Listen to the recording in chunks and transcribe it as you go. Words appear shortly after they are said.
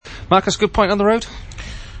Marcus, good point on the road?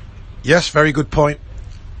 Yes, very good point.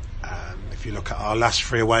 If you look at our last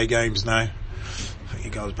 3 away games now, I think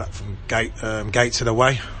it goes back from Gateshead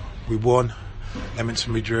away. We won.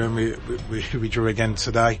 Leamington we drew, and we drew again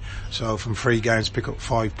today. So from 3 games, pick up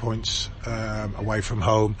 5 points away from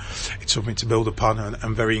home. It's something to build upon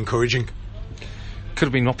and very encouraging. Could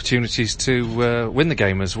have been opportunities to win the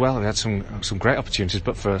game as well. We had some great opportunities,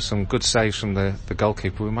 but for some good saves from the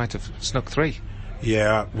goalkeeper, we might have snuck 3.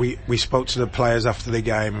 Yeah, we spoke to the players after the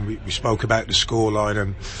game, and we spoke about the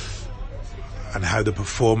scoreline and how the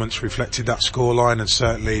performance reflected that scoreline, and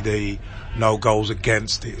certainly the no goals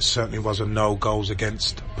against. It certainly was a no goals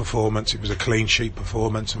against performance. It was a clean sheet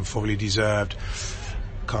performance and fully deserved.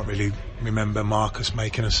 Can't really remember Marcus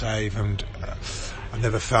making a save, and I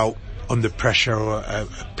never felt under pressure or a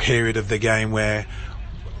period of the game where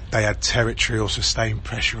they had territory or sustained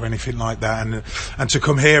pressure or anything like that. And to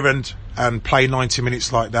come here and play 90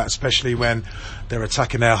 minutes like that, especially when they're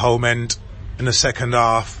attacking their home end in the second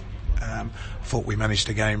half, thought we managed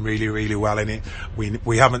the game really, really well in it.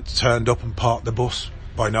 We haven't turned up and parked the bus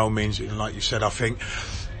by no means. Like you said, I think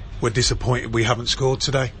we're disappointed we haven't scored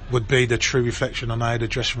today. Would be the true reflection on how the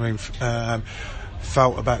dressing room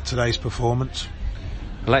felt about today's performance.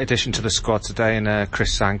 A late addition to the squad today, and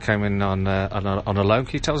Chris Sang came in on a loan.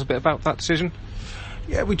 Can you tell us a bit about that decision?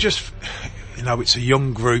 Yeah, we just, it's a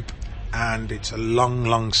young group and it's a long,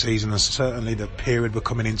 long season, and certainly the period we're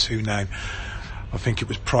coming into now. I think it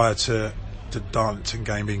was prior to the Darlington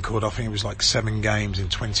game being called. I think it was like 7 games in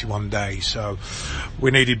 21 days. So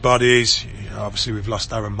we needed bodies. Obviously we've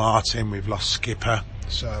lost Aaron Martin, we've lost Skipper.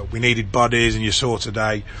 So we needed bodies, and you saw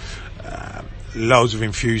today loads of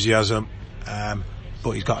enthusiasm.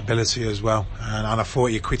 But he's got ability as well, and I thought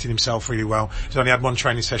he acquitted himself really well. He's only had 1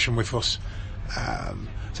 training session with us,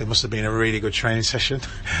 so it must have been a really good training session.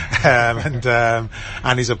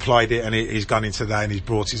 And he's applied it, and he's gone into that, and he's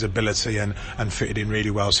brought his ability and fitted in really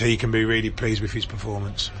well. So he can be really pleased with his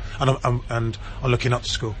performance, and I'm looking up to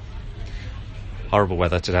school. Horrible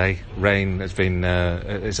weather today. Rain has been.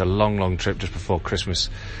 It's a long trip just before Christmas.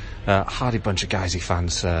 Hardy bunch of Guysy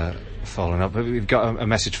fans following up. We've got a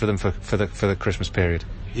message for them for the Christmas period.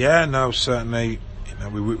 Yeah, no, certainly.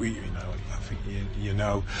 We I think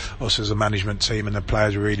us as a management team and the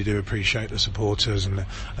players, we really do appreciate the supporters, and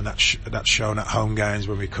that's shown at home games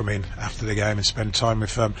when we come in after the game and spend time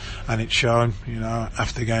with them, and it's shown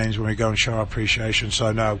after games when we go and show our appreciation.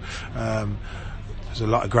 So no, there's a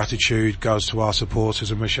lot of gratitude goes to our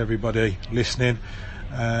supporters, and wish everybody listening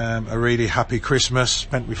a really happy Christmas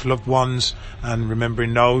spent with loved ones, and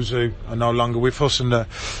remembering those who are no longer with us, and a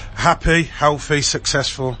happy, healthy,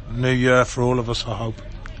 successful New Year for all of us, I hope.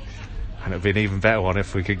 And it'd be an even better one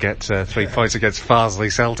if we could get 3 points against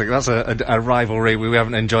Farsley Celtic. That's a rivalry we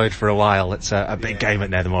haven't enjoyed for a while. It's a big game at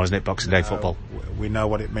Nethermore, isn't it? Boxing Day football. We know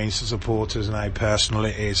what it means to supporters and how personal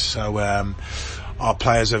it is. So our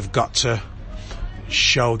players have got to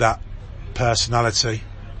show that personality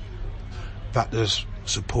that there's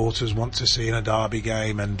supporters want to see in a derby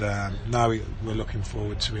game, and now we're looking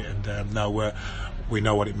forward to it, and now we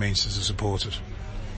know what it means to the supporters.